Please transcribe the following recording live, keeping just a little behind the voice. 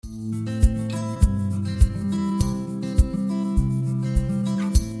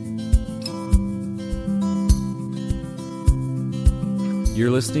You're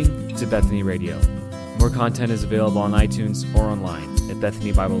listening to Bethany Radio. More content is available on iTunes or online at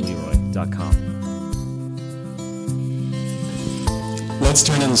BethanyBibleLeroy.com. Let's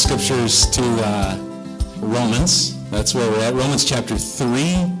turn in the scriptures to Romans. That's where we're at. Romans chapter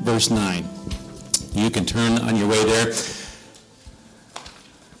 3, verse 9. You can turn on your way there.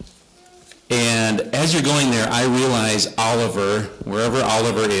 And as you're going there, I realize Oliver, wherever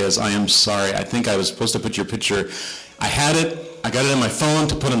Oliver is, I am sorry. I think I was supposed to put your picture. I had it. I got it on my phone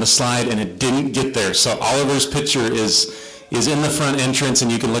to put on the slide, and it didn't get there. So Oliver's picture is in the front entrance,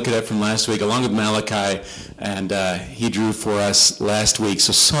 and you can look at it from last week, along with Malachi, and he drew for us last week.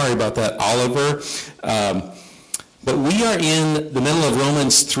 So sorry about that, Oliver. But we are in the middle of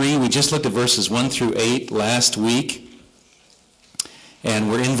Romans 3. We just looked at verses 1 through 8 last week, and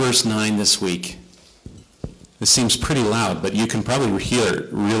we're in verse 9 this week. This seems pretty loud, but you can probably hear it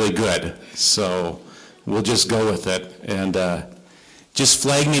really good. So we'll just go with it, and just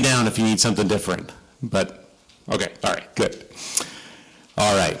flag me down if you need something different. But, okay, all right, good.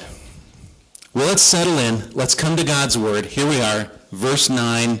 All right. Well, let's settle in. Let's come to God's Word. Here we are, verse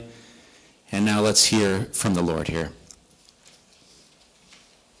 9, and now let's hear from the Lord here.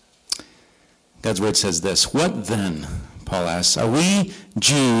 God's Word says this, "What then," Paul asks, "are we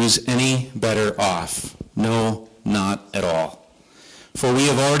Jews any better off? No, not at all. For we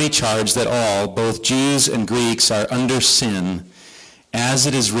have already charged that all, both Jews and Greeks, are under sin, as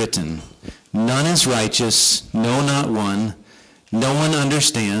it is written, none is righteous, no, not one. No one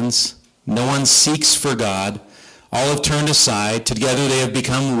understands, no one seeks for God. All have turned aside, together they have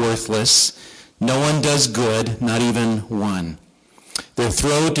become worthless. No one does good, not even one. Their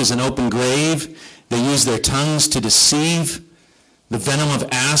throat is an open grave, they use their tongues to deceive. The venom of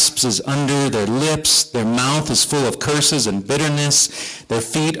asps is under their lips. Their mouth is full of curses and bitterness. Their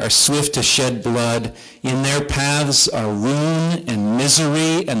feet are swift to shed blood. In their paths are ruin and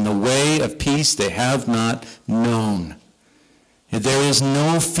misery, and the way of peace they have not known. There is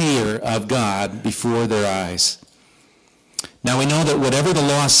no fear of God before their eyes." Now we know that whatever the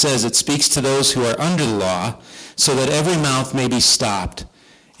law says, it speaks to those who are under the law, so that every mouth may be stopped,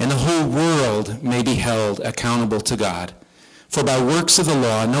 and the whole world may be held accountable to God. For by works of the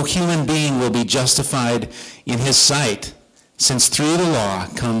law, no human being will be justified in his sight, since through the law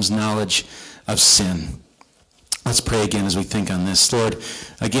comes knowledge of sin. Let's pray again as we think on this. Lord,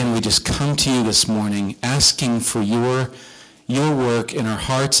 again, we just come to you this morning asking for your work in our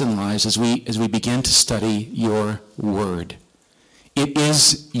hearts and lives as we begin to study your word. It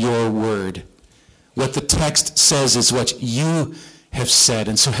is your word. What the text says is what you have said,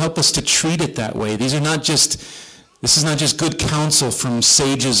 and so help us to treat it that way. This is not just good counsel from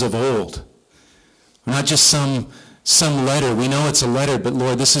sages of old. We're not just some letter. We know it's a letter, but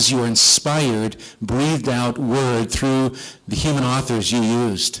Lord, this is your inspired, breathed out word through the human authors you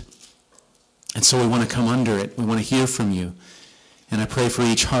used. And so we want to come under it. We want to hear from you. And I pray for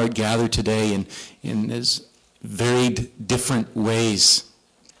each heart gathered today in as varied different ways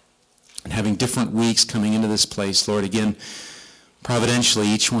and having different weeks coming into this place. Lord, again, providentially,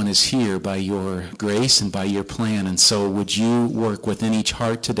 each one is here by your grace and by your plan. And so would you work within each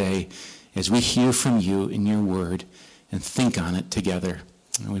heart today as we hear from you in your word and think on it together.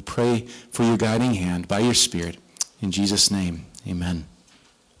 And we pray for your guiding hand by your Spirit. In Jesus' name, amen.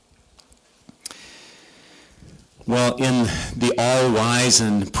 Well, in the all-wise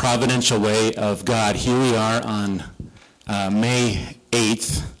and providential way of God, here we are on May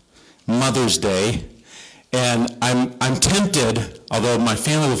 8th, Mother's Day. And I'm tempted, although my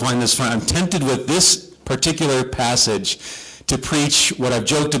family will find this fun, I'm tempted with this particular passage to preach what I've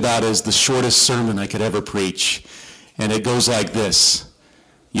joked about as the shortest sermon I could ever preach. And it goes like this.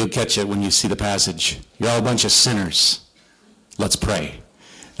 You'll catch it when you see the passage. You're all a bunch of sinners. Let's pray.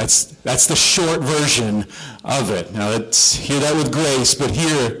 That's the short version of it. Now let's hear that with grace, but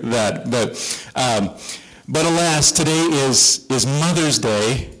hear that. But alas, today is Mother's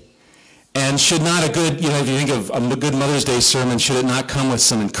Day. And should not a good, if you think of a good Mother's Day sermon, should it not come with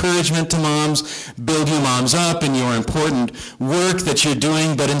some encouragement to moms, build you moms up in your important work that you're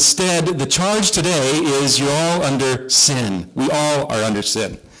doing? But instead, the charge today is you're all under sin. We all are under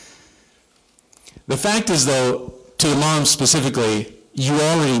sin. The fact is, though, to the moms specifically, you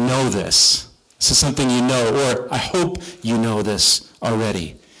already know this. This is something you know, or I hope you know this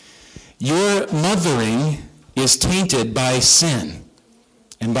already. Your mothering is tainted by sin.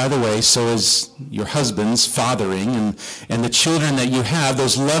 And by the way, so is your husband's fathering, and the children that you have,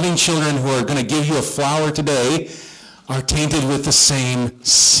 those loving children who are going to give you a flower today, are tainted with the same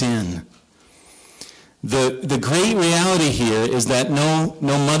sin. The great reality here is that no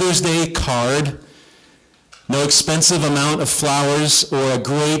Mother's Day card, No expensive amount of flowers or a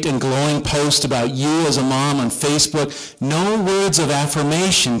great and glowing post about you as a mom on Facebook. No words of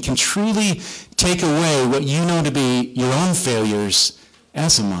affirmation can truly take away what you know to be your own failures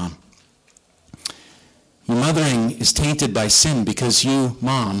as a mom. Your mothering is tainted by sin because you,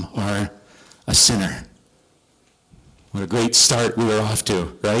 mom, are a sinner. What a great start we were off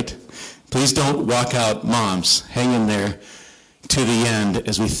to, right? Please don't walk out, moms. Hang in there to the end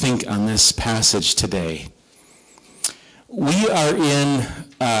as we think on this passage today. We are in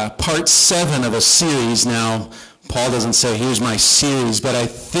part 7 of a series now. Paul doesn't say, here's my series, but I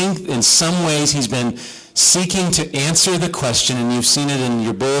think in some ways he's been seeking to answer the question, and you've seen it in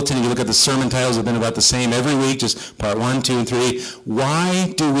your bulletin. If you look at the sermon titles, have been about the same every week, just part 1, 2, and 3.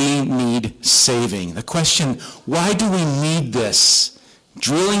 Why do we need saving? The question, why do we need this?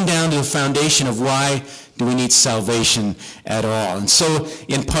 Drilling down to the foundation of why do we need salvation at all? And so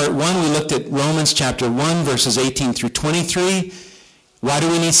in part 1, we looked at Romans chapter 1, verses 18 through 23. Why do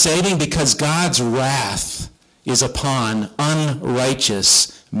we need saving? Because God's wrath is upon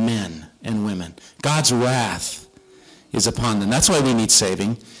unrighteous men and women. God's wrath is upon them. That's why we need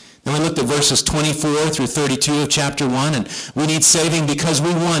saving. Then we looked at verses 24 through 32 of chapter 1, and we need saving because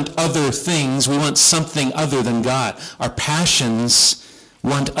we want other things. We want something other than God. Our passions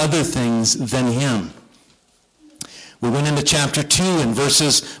want other things than him. We went into chapter 2 and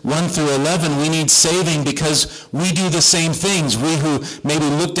verses 1 through 11. We need saving because we do the same things. We who maybe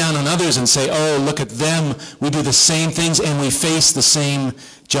look down on others and say, oh, look at them. We do the same things and we face the same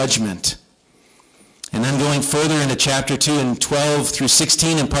judgment. And then going further into chapter 2 and 12 through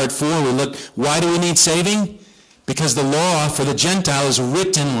 16 in part 4, we look, why do we need saving? Because the law for the Gentile is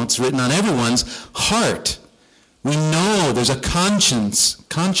written, well, it's written on everyone's heart. We know there's a conscience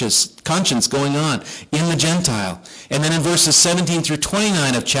going on in the Gentile. And then in verses 17 through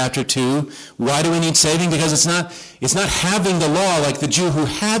 29 of chapter 2, why do we need saving? Because it's not having the law like the Jew who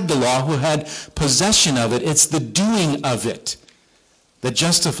had the law, who had possession of it. It's the doing of it that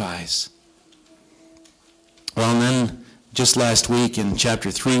justifies. Well, and then just last week in chapter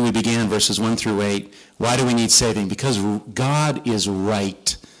 3, we began verses 1 through 8. Why do we need saving? Because God is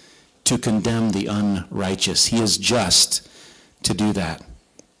right to condemn the unrighteous. He is just to do that.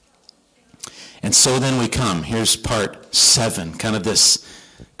 And so then we come. Here's part 7, kind of this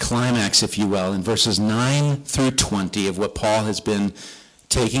climax, if you will, in verses 9 through 20 of what Paul has been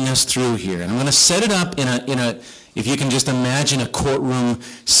taking us through here. And I'm going to set it up in a if you can just imagine a courtroom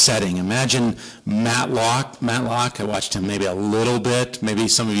setting. Imagine Matlock. I watched him maybe a little bit. Maybe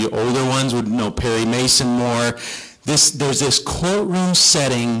some of you older ones would know Perry Mason more. There's this courtroom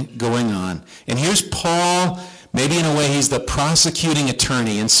setting going on. And here's Paul. Maybe in a way he's the prosecuting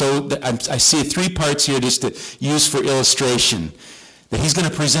attorney. And so I see 3 parts here just to use for illustration. That he's going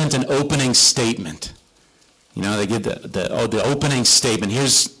to present an opening statement. You know, they give the opening statement.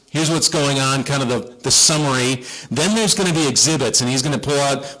 Here's what's going on, kind of the summary. Then there's going to be exhibits, and he's going to pull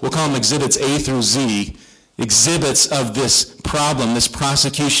out, we'll call them exhibits A through Z, exhibits of this problem, this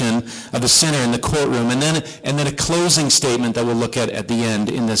prosecution of the sinner in the courtroom, and then a closing statement that we'll look at the end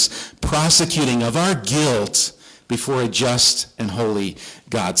in this prosecuting of our guilt before a just and holy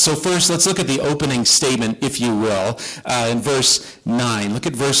God. So first, let's look at the opening statement, if you will, in verse 9. Look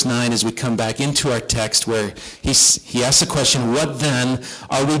at verse 9 as we come back into our text where he asks the question, what then?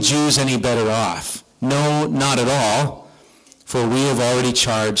 Are we Jews any better off? No, not at all. For we have already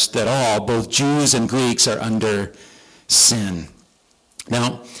charged that all, both Jews and Greeks, are under sin.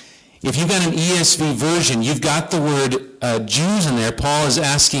 Now, if you've got an ESV version, you've got the word Jews in there. Paul is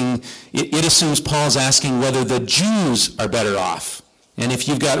asking, it assumes Paul's asking whether the Jews are better off. And if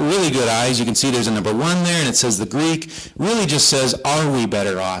you've got really good eyes, you can see there's a number 1 there, and it says the Greek really just says, are we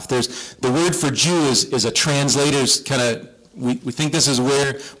better off? There's the word for Jew is a translator's kind of, we think this is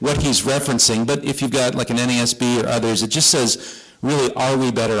what he's referencing, but if you've got like an NASB or others, it just says, really, are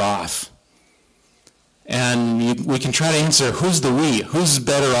we better off? And we can try to answer, who's the we? Who's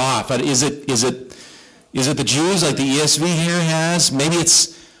better off? Is it the Jews like the ESV here has?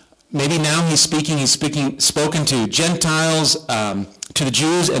 Maybe now he's spoken to Gentiles, to the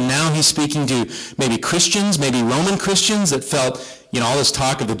Jews, and now he's speaking to maybe Christians, maybe Roman Christians that felt, all this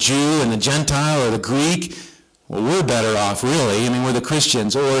talk of the Jew and the Gentile or the Greek. Well, we're better off, really. We're the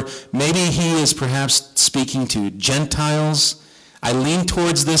Christians. Or maybe he is perhaps speaking to Gentiles. I lean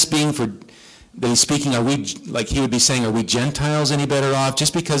towards this being that he's speaking, he would be saying, are we Gentiles any better off?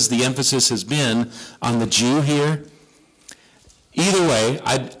 Just because the emphasis has been on the Jew here. Either way,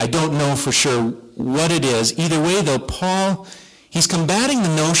 I don't know for sure what it is. Either way, though, Paul, he's combating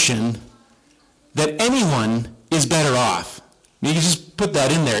the notion that anyone is better off. You can just put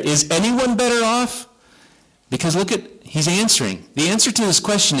that in there. Is anyone better off? Because look at, he's answering. The answer to this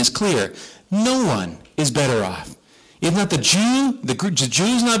question is clear. No one is better off. If not the Jew, the Jew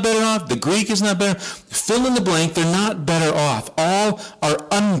is not better off, the Greek is not better. Fill in the blank, they're not better off. All are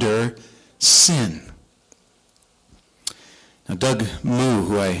under sin. Now, Doug Moo,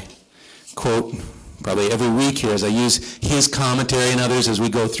 who I quote probably every week here as I use his commentary and others as we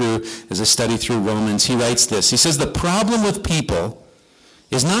go through, as I study through Romans, he writes this. He says, the problem with people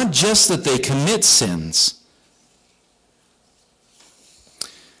is not just that they commit sins.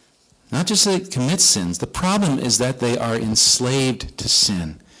 Not just that they commit sins. The problem is that they are enslaved to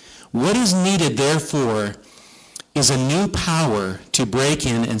sin. What is needed, therefore, is a new power to break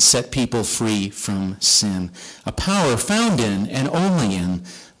in and set people free from sin. A power found in and only in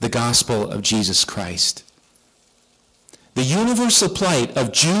the gospel of Jesus Christ. The universal plight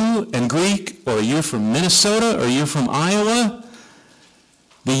of Jew and Greek, or you're from Minnesota, or you're from Iowa,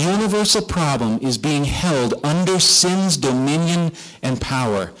 the universal problem is being held under sin's dominion and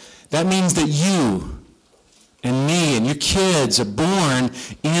power. That means that you and me and your kids are born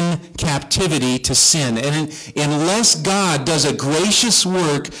in captivity to sin. And unless God does a gracious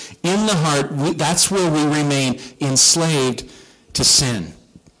work in the heart, that's where we remain enslaved to sin.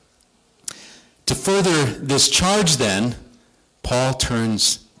 To further this charge then, Paul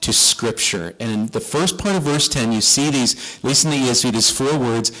turns to Scripture. And in the first part of verse 10, you see these, at least in the ESV, these 4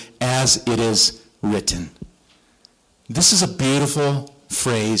 words, as it is written. This is a beautiful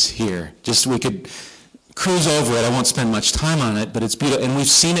phrase here. Just we could cruise over it. I won't spend much time on it, but it's beautiful. And we've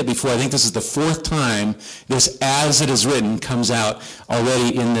seen it before. I think this is the 4th time this as it is written comes out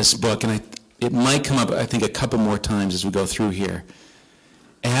already in this book. And it might come up, I think, a couple more times as we go through here.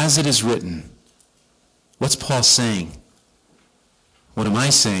 As it is written. What's Paul saying? What am I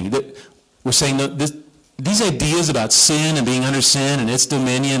saying? We're saying that these ideas about sin and being under sin and its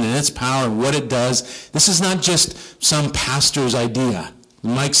dominion and its power and what it does, this is not just some pastor's idea.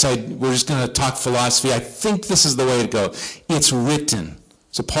 Mike said, we're just going to talk philosophy. I think this is the way to go. It's written.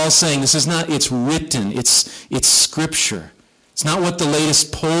 So Paul's saying this is not, it's written. It's Scripture. It's not what the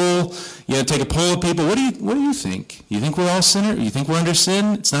latest poll, take a poll of people. What do you think? You think we're all sinners? You think we're under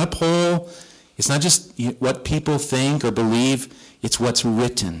sin? It's not a poll. It's not just what people think or believe. It's what's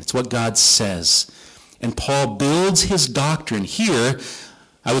written. It's what God says. And Paul builds his doctrine here,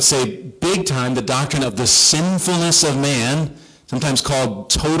 I would say big time, the doctrine of the sinfulness of man, sometimes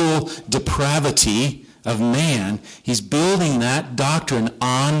called total depravity of man. He's building that doctrine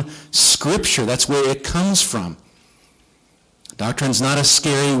on Scripture. That's where it comes from. Doctrine's not a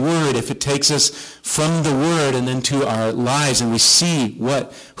scary word if it takes us from the Word and then to our lives and we see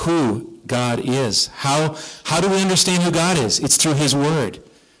who God is. How do we understand who God is? It's through His Word.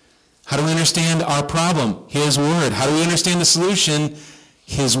 How do we understand our problem? His Word. How do we understand the solution?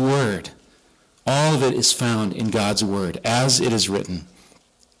 His Word. All of it is found in God's Word, as it is written.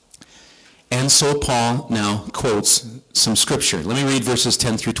 And so Paul now quotes some Scripture. Let me read verses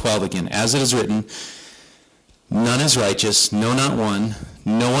 10 through 12 again. As it is written, none is righteous, no, not one.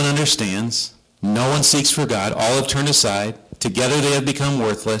 No one understands. No one seeks for God. All have turned aside. Together they have become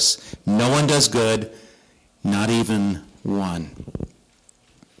worthless. No one does good, not even one.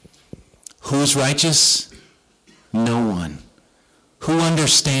 Who's righteous? No one. Who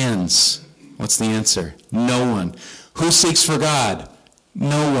understands? What's the answer? No one. Who seeks for God?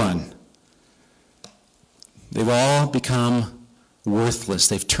 No one. They've all become worthless.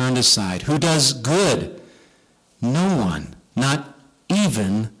 They've turned aside. Who does good? No one. Not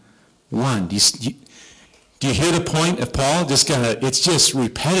even one. Do you hear the point of Paul? It's just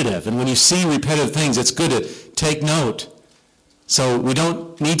repetitive. And when you see repetitive things, it's good to take note. So we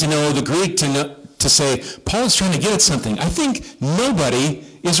don't need to know the Greek to say, Paul's trying to get at something. I think nobody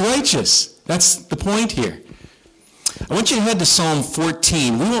is righteous. That's the point here. I want you to head to Psalm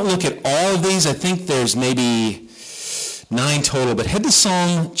 14. We won't look at all of these. I think there's maybe 9 total. But head to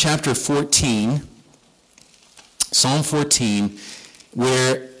Psalm chapter 14. Psalm 14,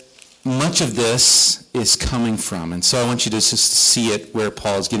 where much of this is coming from. And so I want you to just see it where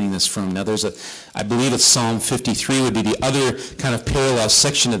Paul is getting this from. Now I believe it's Psalm 53 would be the other kind of parallel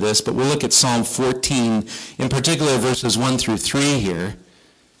section of this, but we'll look at Psalm 14, in particular verses 1 through 3 here.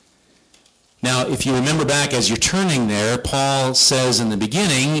 Now, if you remember back as you're turning there, Paul says in the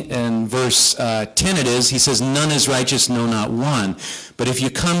beginning, in verse 10 it is, he says, none is righteous, no, not one. But if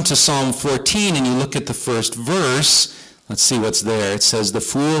you come to Psalm 14 and you look at the first verse, let's see what's there. It says, the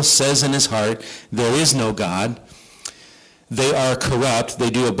fool says in his heart, there is no God. They are corrupt.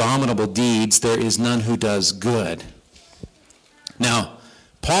 They do abominable deeds. There is none who does good. Now,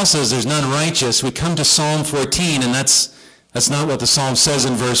 Paul says there's none righteous. We come to Psalm 14, and that's That's not what the psalm says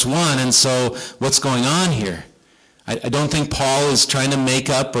in verse 1, and so what's going on here? I don't think Paul is trying to make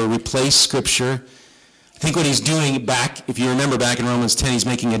up or replace Scripture. I think what he's doing back, if you remember back in Romans 10, he's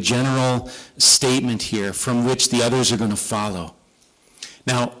making a general statement here from which the others are going to follow.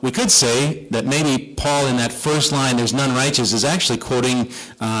 Now, we could say that maybe Paul in that first line, there's none righteous, is actually quoting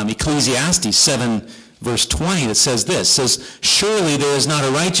Ecclesiastes 7, verse 20, that says this, says, surely there is not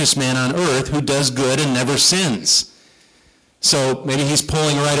a righteous man on earth who does good and never sins. So maybe he's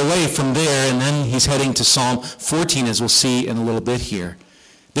pulling right away from there, and then he's heading to Psalm 14, as we'll see in a little bit here.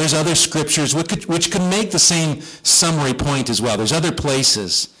 There's other scriptures which could make the same summary point as well. There's other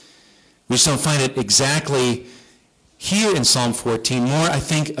places. We just don't find it exactly here in Psalm 14. More, I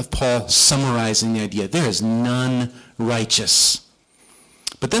think, of Paul summarizing the idea. There is none righteous.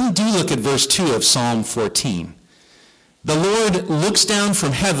 But then do look at verse 2 of Psalm 14. The Lord looks down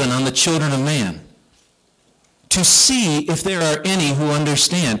from heaven on the children of man to see if there are any who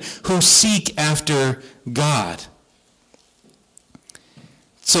understand, who seek after God.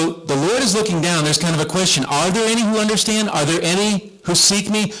 So the Lord is looking down. There's kind of a question. Are there any who understand? Are there any who seek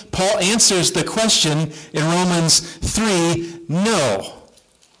me? Paul answers the question in Romans 3, no.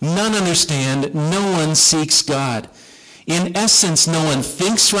 None understand. No one seeks God. In essence, no one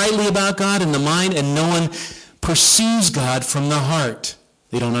thinks rightly about God in the mind, and no one pursues God from the heart.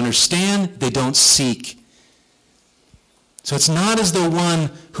 They don't understand. They don't seek. So it's not as though one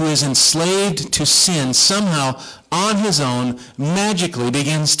who is enslaved to sin somehow on his own magically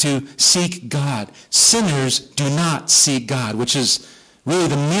begins to seek God. Sinners do not seek God, which is really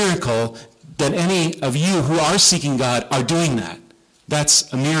the miracle that any of you who are seeking God are doing that.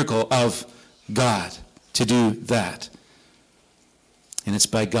 That's a miracle of God to do that. And it's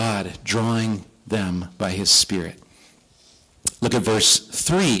by God drawing them by his Spirit. Look at verse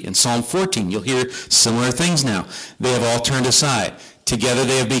 3 in Psalm 14. You'll hear similar things now. They have all turned aside. Together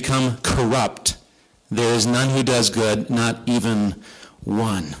they have become corrupt. There is none who does good, not even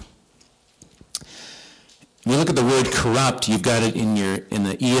one. If you look at the word corrupt, you've got it in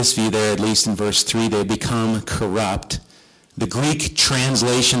the ESV there, at least in verse 3. They become corrupt. The Greek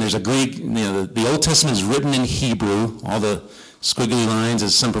translation, there's a Greek, the Old Testament is written in Hebrew, all the squiggly lines,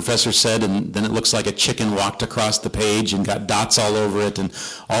 as some professor said, and then it looks like a chicken walked across the page and got dots all over it, and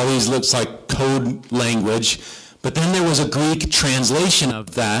all these looks like code language. But then there was a Greek translation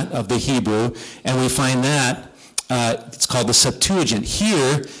of that, of the Hebrew, and we find that, it's called the Septuagint.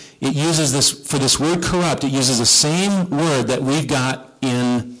 Here, it uses this, for this word corrupt, it uses the same word that we've got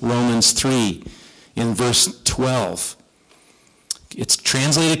in Romans 3, in verse 12. It's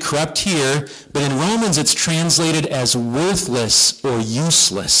translated corrupt here, but in Romans it's translated as worthless or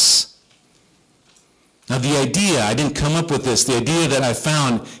useless. Now the idea, I didn't come up with this, the idea that I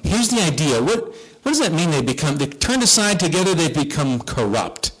found, here's the idea. What does that mean? They turned aside together, they become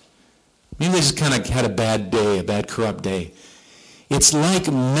corrupt. Maybe they just kind of had a bad day, a bad corrupt day. It's like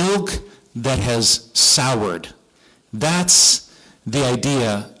milk that has soured. That's the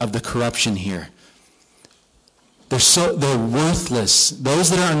idea of the corruption here. They're worthless. Those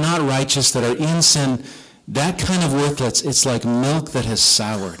that are not righteous, that are in sin, that kind of worthless, it's like milk that has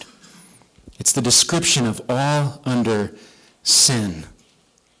soured. It's the description of all under sin.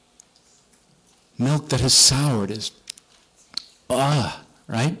 Milk that has soured is,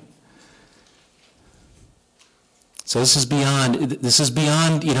 right? So this is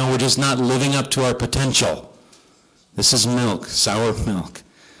beyond, we're just not living up to our potential. This is milk, sour milk.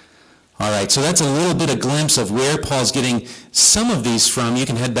 All right, so that's a little bit of glimpse of where Paul's getting some of these from. You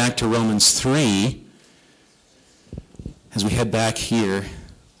can head back to Romans 3. As we head back here,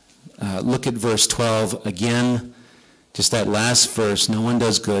 look at verse 12 again. Just that last verse, no one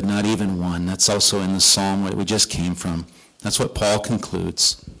does good, not even one. That's also in the psalm where we just came from. That's what Paul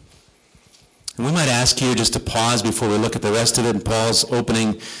concludes. And we might ask here just to pause before we look at the rest of it. And Paul's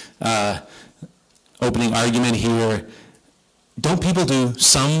opening argument here. Don't people do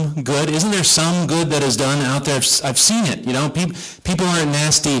some good? Isn't there some good that is done out there? I've seen it. People aren't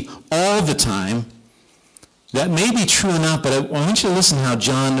nasty all the time. That may be true enough, but I want you to listen how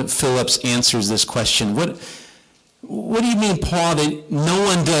John Phillips answers this question. What do you mean, Paul, that no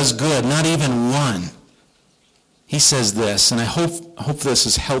one does good, not even one? He says this, and I hope this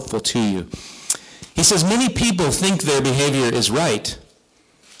is helpful to you. He says, many people think their behavior is right,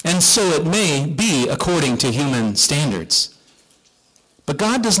 and so it may be according to human standards. But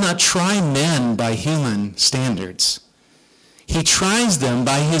God does not try men by human standards. He tries them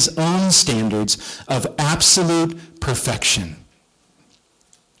by his own standards of absolute perfection.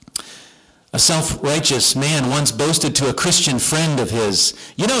 A self-righteous man once boasted to a Christian friend of his,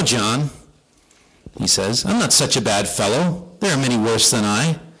 "You know, John, he says. I'm not such a bad fellow. There are many worse than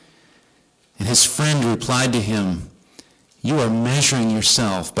I. And his friend replied to him, you are measuring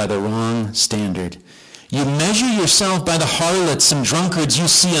yourself by the wrong standard. You measure yourself by the harlots and drunkards you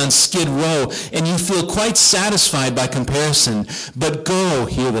see on Skid Row, and you feel quite satisfied by comparison. But go,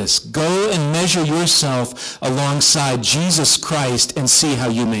 hear this, go and measure yourself alongside Jesus Christ and see how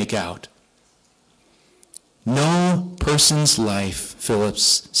you make out. No person's life,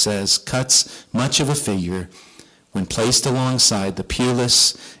 Phillips says, cuts much of a figure when placed alongside the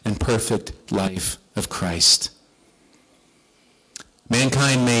peerless and perfect life of Christ.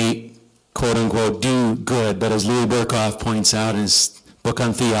 Mankind may, quote unquote, do good, but as Louis Berkhoff points out in his book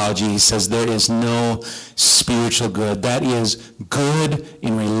on theology, he says there is no spiritual good. That is good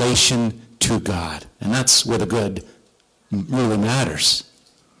in relation to God. And that's where the good really matters.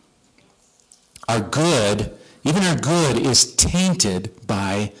 Our good, even our good, is tainted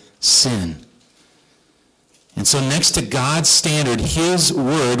by sin. And so next to God's standard, his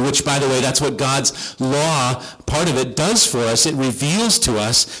word, which, by the way, that's what God's law, part of it, does for us. It reveals to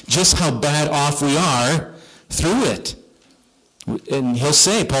us just how bad off we are through it. And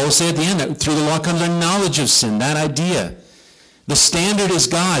Paul will say at the end, that through the law comes our knowledge of sin, that idea. The standard is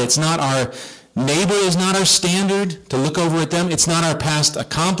God. It's not our neighbor is not our standard to look over at them. It's not our past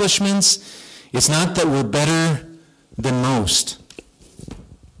accomplishments. It's not that we're better than most.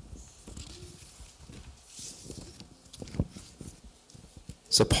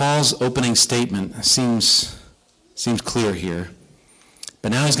 So Paul's opening statement seems clear here.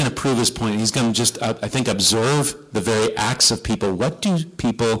 But now he's going to prove his point. He's going to just, I think, observe the very acts of people. What do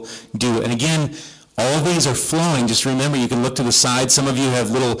people do? And again, all of these are flowing. Just remember, you can look to the side. Some of you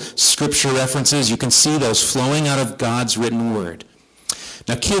have little scripture references. You can see those flowing out of God's written word.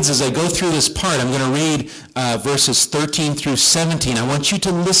 Now, kids, as I go through this part, I'm going to read verses 13 through 17. I want you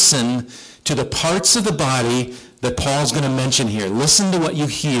to listen to the parts of the body that Paul's going to mention here. Listen to what you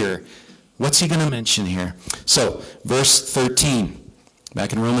hear. What's he going to mention here? So, verse 13,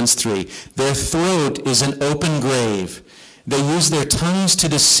 back in Romans 3. Their throat is an open grave. They use their tongues to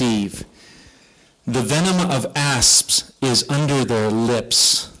deceive. The venom of asps is under their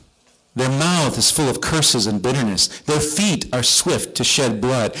lips. Their mouth is full of curses and bitterness. Their feet are swift to shed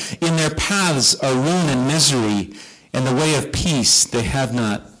blood. In their paths are ruin and misery, and the way of peace they have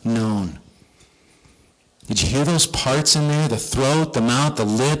not known. Did you hear those parts in there? The throat, the mouth, the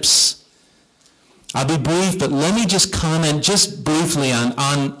lips. I'll be brief, but let me just comment just briefly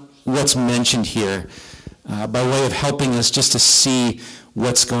on what's mentioned here by way of helping us just to see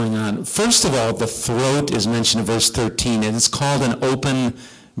what's going on. First of all, the throat is mentioned in verse 13, and it's called an open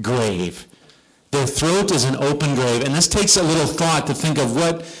grave. Their throat is an open grave, and this takes a little thought to think of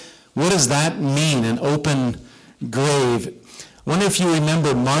what does that mean, an open grave. I wonder if you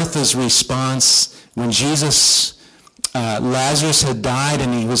remember Martha's response when Lazarus had died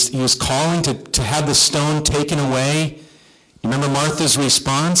and he was calling to have the stone taken away. You remember Martha's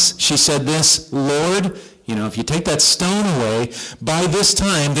response? She said this, Lord, if you take that stone away, by this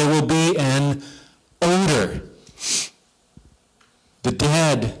time there will be an odor. The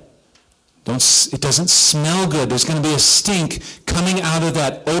dead, it doesn't smell good. There's going to be a stink coming out of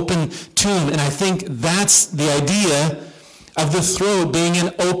that open tomb. And I think that's the idea of the throat being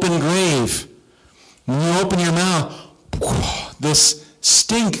an open grave. When you open your mouth, this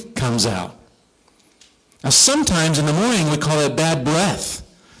stink comes out. Now sometimes in the morning we call it bad breath.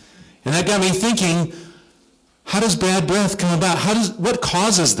 And that got me thinking, how does bad breath come about? What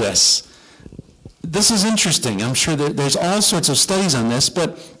causes this? This is interesting. I'm sure there's all sorts of studies on this,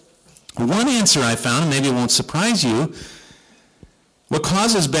 but one answer I found, and maybe it won't surprise you, what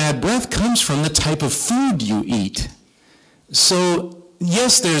causes bad breath comes from the type of food you eat. So,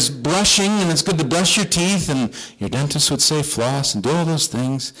 yes, there's brushing, and it's good to brush your teeth, and your dentist would say floss and do all those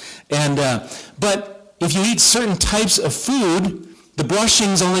things. But if you eat certain types of food, the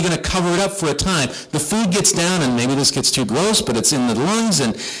brushing's only going to cover it up for a time. The food gets down, and maybe this gets too gross, but it's in the lungs,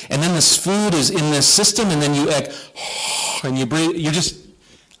 and then this food is in this system, and then and you breathe.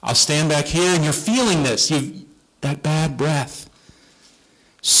 I'll stand back here, and you're feeling this, that bad breath.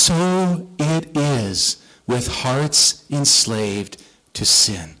 So it is with hearts enslaved to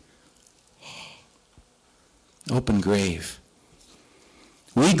sin. Open grave.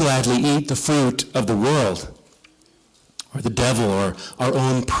 We gladly eat the fruit of the world, or the devil, or our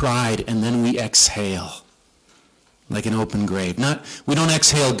own pride, and then we exhale like an open grave. We don't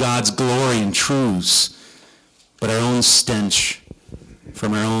exhale God's glory and truths, but our own stench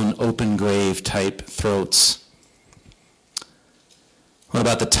from our own open grave type throats. What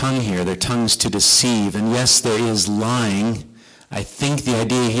about the tongue here? Their tongues to deceive. And yes, there is lying. I think the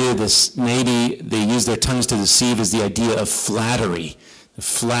idea here, this maybe they use their tongues to deceive, is the idea of flattery.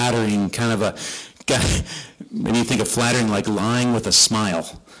 Flattering, kind of a, maybe you think of flattering like lying with a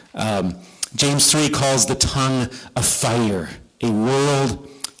smile. James 3 calls the tongue a fire, a world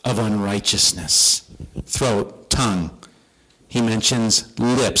of unrighteousness. Throat, tongue. He mentions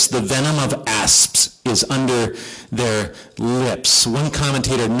lips. The venom of asps is under their lips. One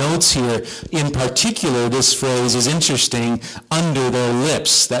commentator notes here, in particular, this phrase is interesting, under their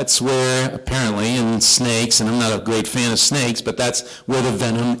lips. That's where, apparently, in snakes, and I'm not a great fan of snakes, but that's where the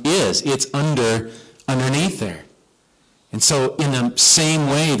venom is. It's underneath there. And so in the same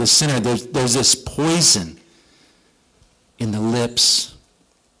way, the sinner, there's this poison in the lips.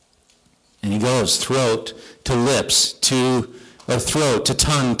 And he goes throat to lips or throat to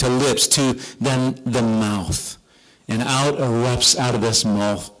tongue to lips to then the mouth. And out erupts out of this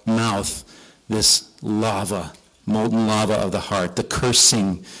mouth this lava, molten lava of the heart, the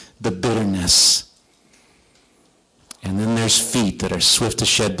cursing, the bitterness. And then there's feet that are swift to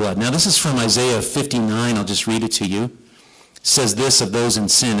shed blood. Now this is from Isaiah 59. I'll just read it to you. It says this of those in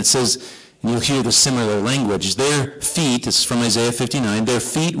sin. It says, and you'll hear the similar language, their feet, this is from Isaiah 59, their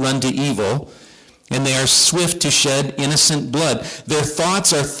feet run to evil, and they are swift to shed innocent blood. Their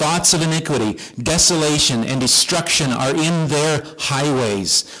thoughts are thoughts of iniquity. Desolation and destruction are in their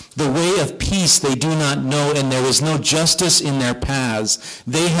highways. The way of peace they do not know, and there is no justice in their paths.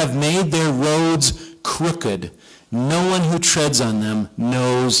 They have made their roads crooked. No one who treads on them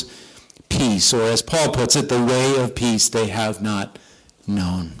knows peace. Or as Paul puts it, the way of peace they have not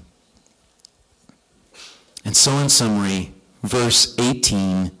known. And so in summary, verse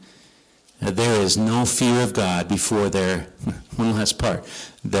 18, there is no fear of God before their, one last part,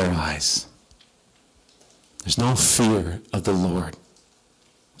 their eyes. There's no fear of the Lord.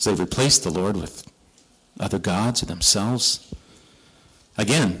 As they've replaced the Lord with other gods or themselves.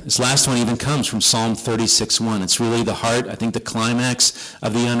 Again, this last one even comes from Psalm 36:1. It's really the heart, I think the climax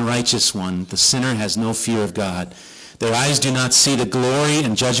of the unrighteous one. The sinner has no fear of God. Their eyes do not see the glory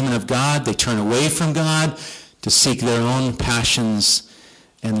and judgment of God. They turn away from God to seek their own passions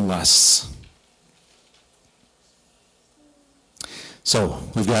and lusts. So,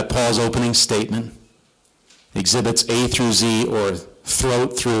 we've got Paul's opening statement. Exhibits A through Z, or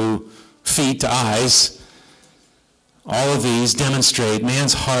throat through feet to eyes. All of these demonstrate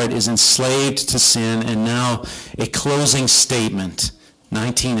man's heart is enslaved to sin, and now a closing statement,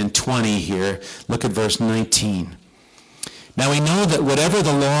 19 and 20 here. Look at verse 19. Now we know that whatever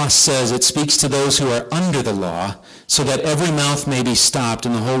the law says, it speaks to those who are under the law, so that every mouth may be stopped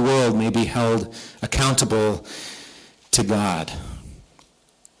and the whole world may be held accountable to God.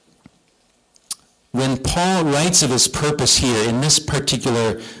 When Paul writes of his purpose here, in this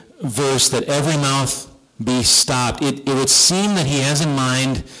particular verse, that every mouth be stopped, it would seem that he has in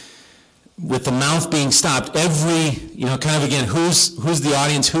mind, with the mouth being stopped, every, kind of again, who's the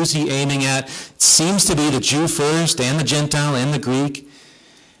audience, who's he aiming at? It seems to be the Jew first, and the Gentile, and the Greek.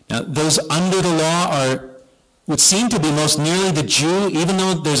 Now, those under the law would seem to be most nearly the Jew, even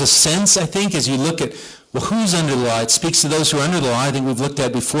though there's a sense, I think, as you look at, well, who's under the law? It speaks to those who are under the law. I think we've looked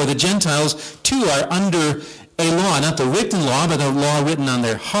at before. The Gentiles, too, are under a law, not the written law, but the law written on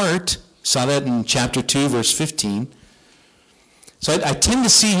their heart. Saw that in chapter 2, verse 15. So I tend to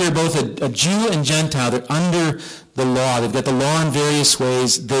see here both a Jew and Gentile. They're under the law. They've got the law in various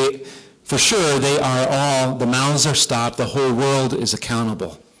ways. For sure, they are all, the mouths are stopped. The whole world is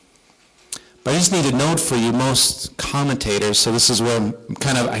accountable. But I just need to note for you, most commentators, so this is where I'm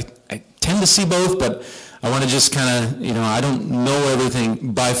kind of, I tend to see both, but I want to just kind of, I don't know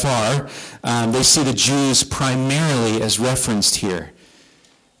everything by far. They see the Jews primarily as referenced here.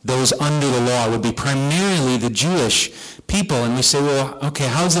 Those under the law would be primarily the Jewish people. And we say, well, okay,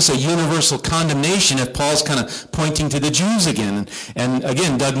 how is this a universal condemnation if Paul's kind of pointing to the Jews again? And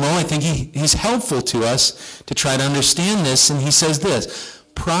again, Doug Moe, I think he's helpful to us to try to understand this. And he says this,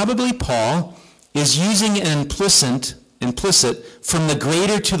 probably Paul is using an implicit from the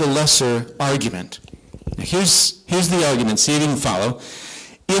greater to the lesser argument. Now here's the argument, see if you can follow.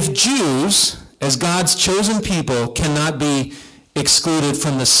 If Jews, as God's chosen people, cannot be excluded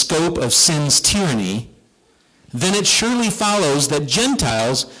from the scope of sin's tyranny, then it surely follows that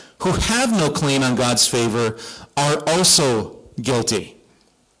Gentiles who have no claim on God's favor are also guilty.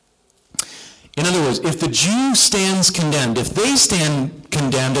 In other words, if the Jew stands condemned, if they stand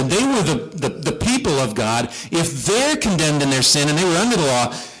condemned, and they were the people of God, if they're condemned in their sin and they were under the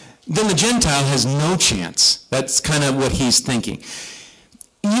law, then the Gentile has no chance. That's kind of what he's thinking.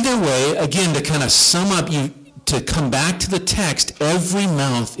 Either way, again, to kind of sum up, to come back to the text, every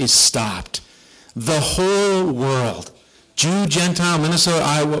mouth is stopped. The whole world, Jew, Gentile, Minnesota,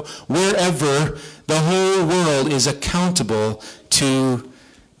 Iowa, wherever, the whole world is accountable to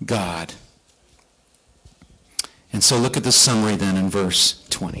God. And so look at the summary then in verse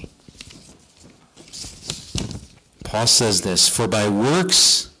 20. Paul says this, "For by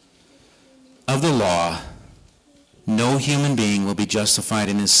works of the law, no human being will be justified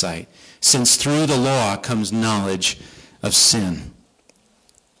in his sight, since through the law comes knowledge of sin."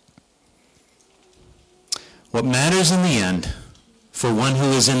 What matters in the end for one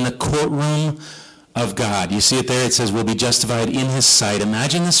who is in the courtroom of God, you see it there, it says will be justified in his sight.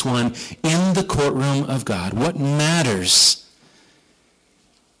 Imagine this one in the courtroom of God. What matters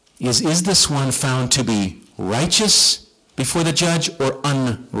is this one found to be righteous before the judge or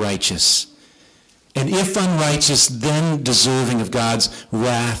unrighteous? And if unrighteous, then deserving of God's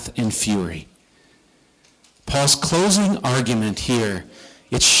wrath and fury. Paul's closing argument here,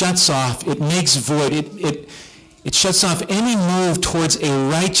 it shuts off, it makes void, it shuts off any move towards a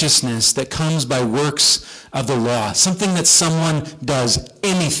righteousness that comes by works of the law, something that someone does,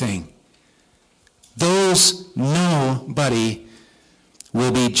 anything. Those nobody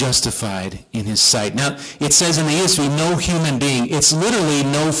will be justified in his sight. Now, it says in the ESV, no human being. It's literally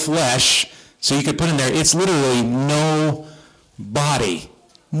no flesh. So you could put in there, it's literally no body.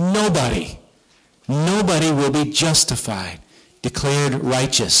 Nobody. Nobody will be justified, declared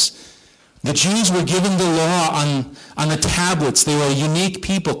righteous. The Jews were given the law on the tablets. They were a unique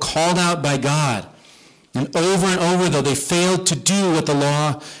people called out by God. And over, though, they failed to do what the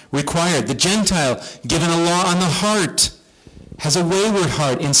law required. The Gentile, given a law on the heart, has a wayward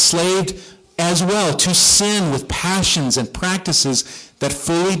heart, enslaved as well to sin with passions and practices that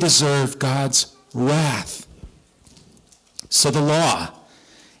fully deserve God's wrath. So the law,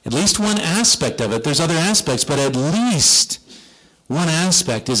 at least one aspect of it, there's other aspects, but at least one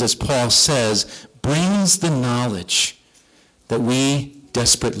aspect is, as Paul says, brings the knowledge that we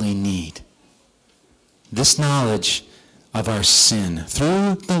desperately need. This knowledge of our sin.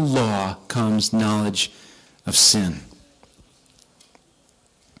 Through the law comes knowledge of sin.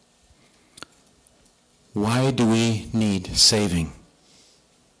 Why do we need saving?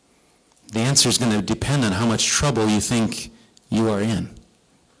 The answer is going to depend on how much trouble you think you are in.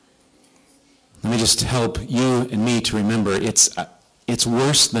 Let me just help you and me to remember it's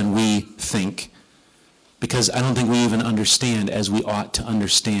worse than we think, because I don't think we even understand as we ought to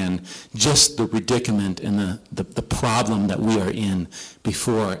understand just the predicament and the problem that we are in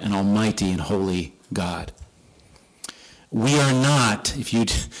before an almighty and holy God. We are not,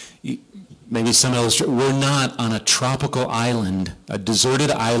 maybe some illustration, we're not on a tropical island, a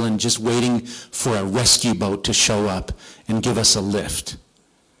deserted island, just waiting for a rescue boat to show up and give us a lift.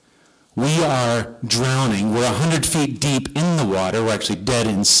 We are drowning. We're 100 feet deep in the water. We're actually dead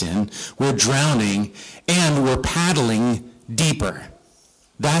in sin. We're drowning, and we're paddling deeper.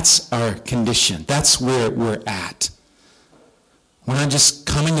 That's our condition. That's where we're at. We're not just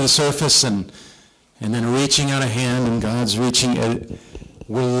coming to the surface and then reaching out a hand, and God's reaching out.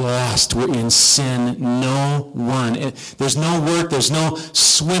 We're lost. We're in sin. There's no work, there's no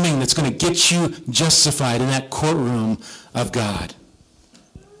swimming that's going to get you justified in that courtroom of God.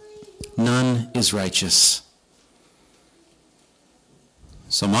 None is righteous.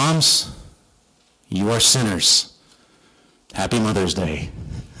 So moms, you are sinners. Happy Mother's Day.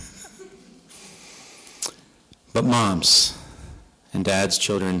 But moms and dads,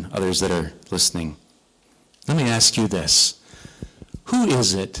 children, others that are listening, let me ask you this. Who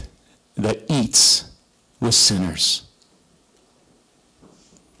is it that eats with sinners?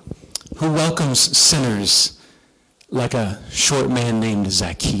 Who welcomes sinners like a short man named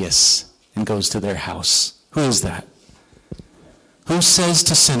Zacchaeus and goes to their house? Who is that? Who says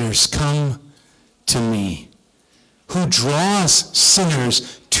to sinners, "Come to me"? Who draws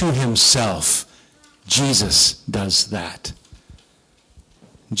sinners to himself? Jesus does that.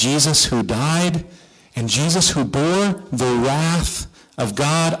 Jesus who died and Jesus who bore the wrath of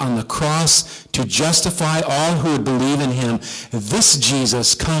God on the cross to justify all who would believe in him. This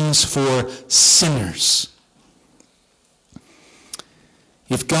Jesus comes for sinners.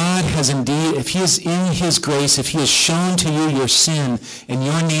 If God has indeed, if he is in his grace, if he has shown to you your sin and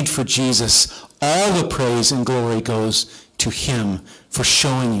your need for Jesus, all the praise and glory goes to him for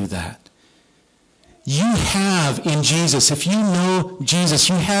showing you that. You have in Jesus, if you know Jesus,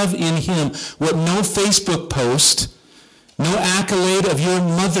 you have in him what no Facebook post, no accolade of your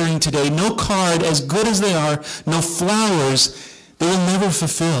mothering today, no card, as good as they are, no flowers, they will never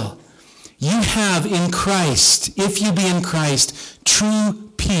fulfill. You have in Christ, if you be in Christ,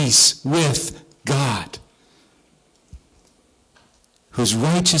 true peace with God. whose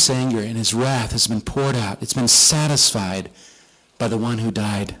righteous anger and his wrath has been poured out. It's been satisfied by the one who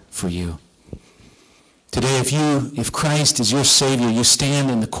died for you. Today, if Christ is your Savior, you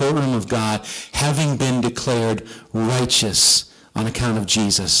stand in the courtroom of God, having been declared righteous on account of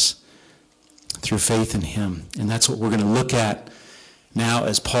Jesus through faith in him. And that's what we're going to look at now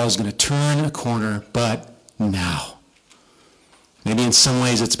as Paul's going to turn a corner, but now. Maybe in some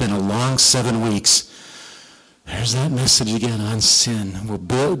ways it's been a long 7 weeks. There's that message again on sin. We're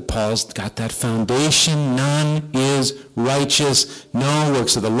built. Paul's got that foundation. None is righteous. No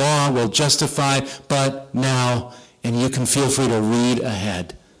works of the law will justify, but now. And you can feel free to read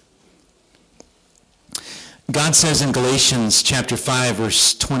ahead. God says in Galatians chapter 5,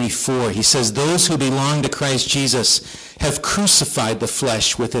 verse 24, he says, those who belong to Christ Jesus have crucified the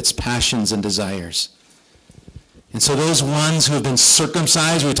flesh with its passions and desires. And so those ones who have been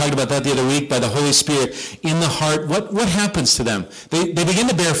circumcised, we talked about that the other week, by the Holy Spirit in the heart, what happens to them? They begin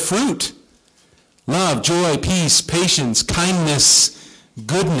to bear fruit. Love, joy, peace, patience, kindness,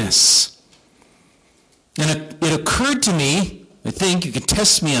 goodness. And it occurred to me, I think you can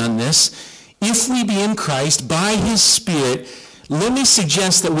test me on this, if we be in Christ by his Spirit, let me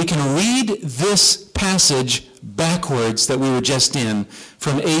suggest that we can read this passage backwards that we were just in,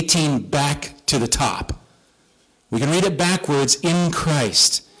 from 18 back to the top. We can read it backwards in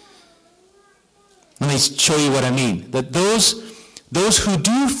Christ. Let me show you what I mean. That those who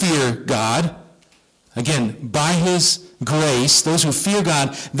do fear God, again, by his grace, those who fear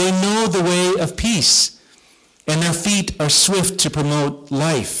God, they know the way of peace, and their feet are swift to promote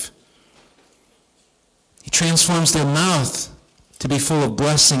life. He transforms their mouth to be full of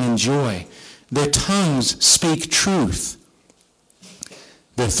blessing and joy. Their tongues speak truth.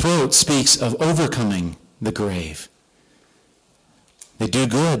 Their throat speaks of overcoming the grave. They do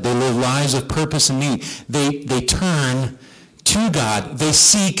good. They live lives of purpose and meaning. They turn to God. They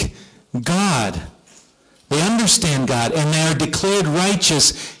seek God. They understand God, and they are declared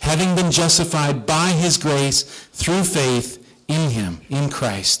righteous, having been justified by his grace through faith in him, in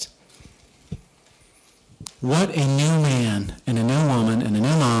Christ. What a new man and a new woman and a new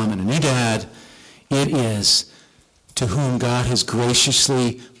mom and a new dad it is to whom God has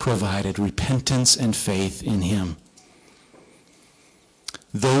graciously provided repentance and faith in him.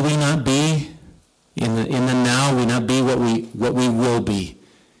 Though we not be, in the now, we not be what we will be,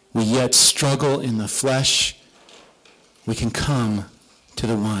 we yet struggle in the flesh, we can come to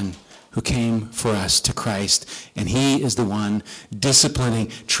the one who came for us, to Christ, and he is the one disciplining,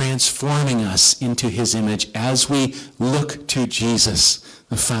 transforming us into his image as we look to Jesus,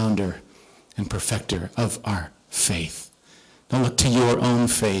 the founder and perfecter of our faith. Don't look to your own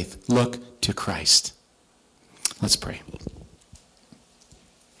faith. Look to Christ. Let's pray.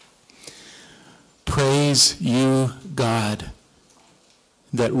 Praise you, God,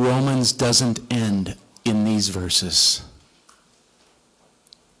 that Romans doesn't end in these verses,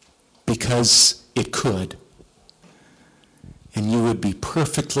 because it could. And you would be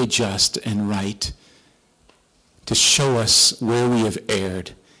perfectly just and right to show us where we have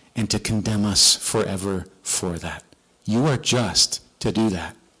erred and to condemn us forever for that. You are just to do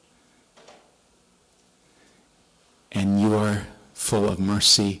that. And you are full of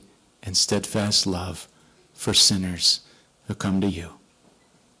mercy and steadfast love for sinners who come to you.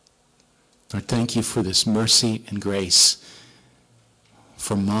 Lord, thank you for this mercy and grace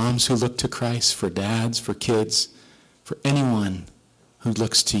for moms who look to Christ, for dads, for kids, for anyone who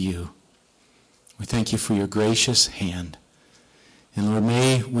looks to you. We thank you for your gracious hand. And Lord,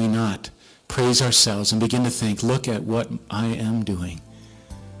 may we not praise ourselves and begin to think, look at what I am doing.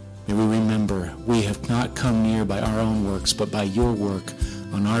 May we remember we have not come near by our own works, but by your work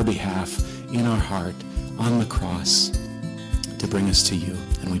on our behalf, in our heart, on the cross, to bring us to you.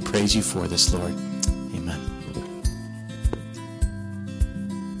 And we praise you for this, Lord. Amen.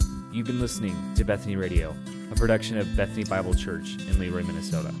 You've been listening to Bethany Radio, a production of Bethany Bible Church in Leroy,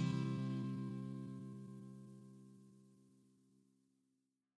 Minnesota.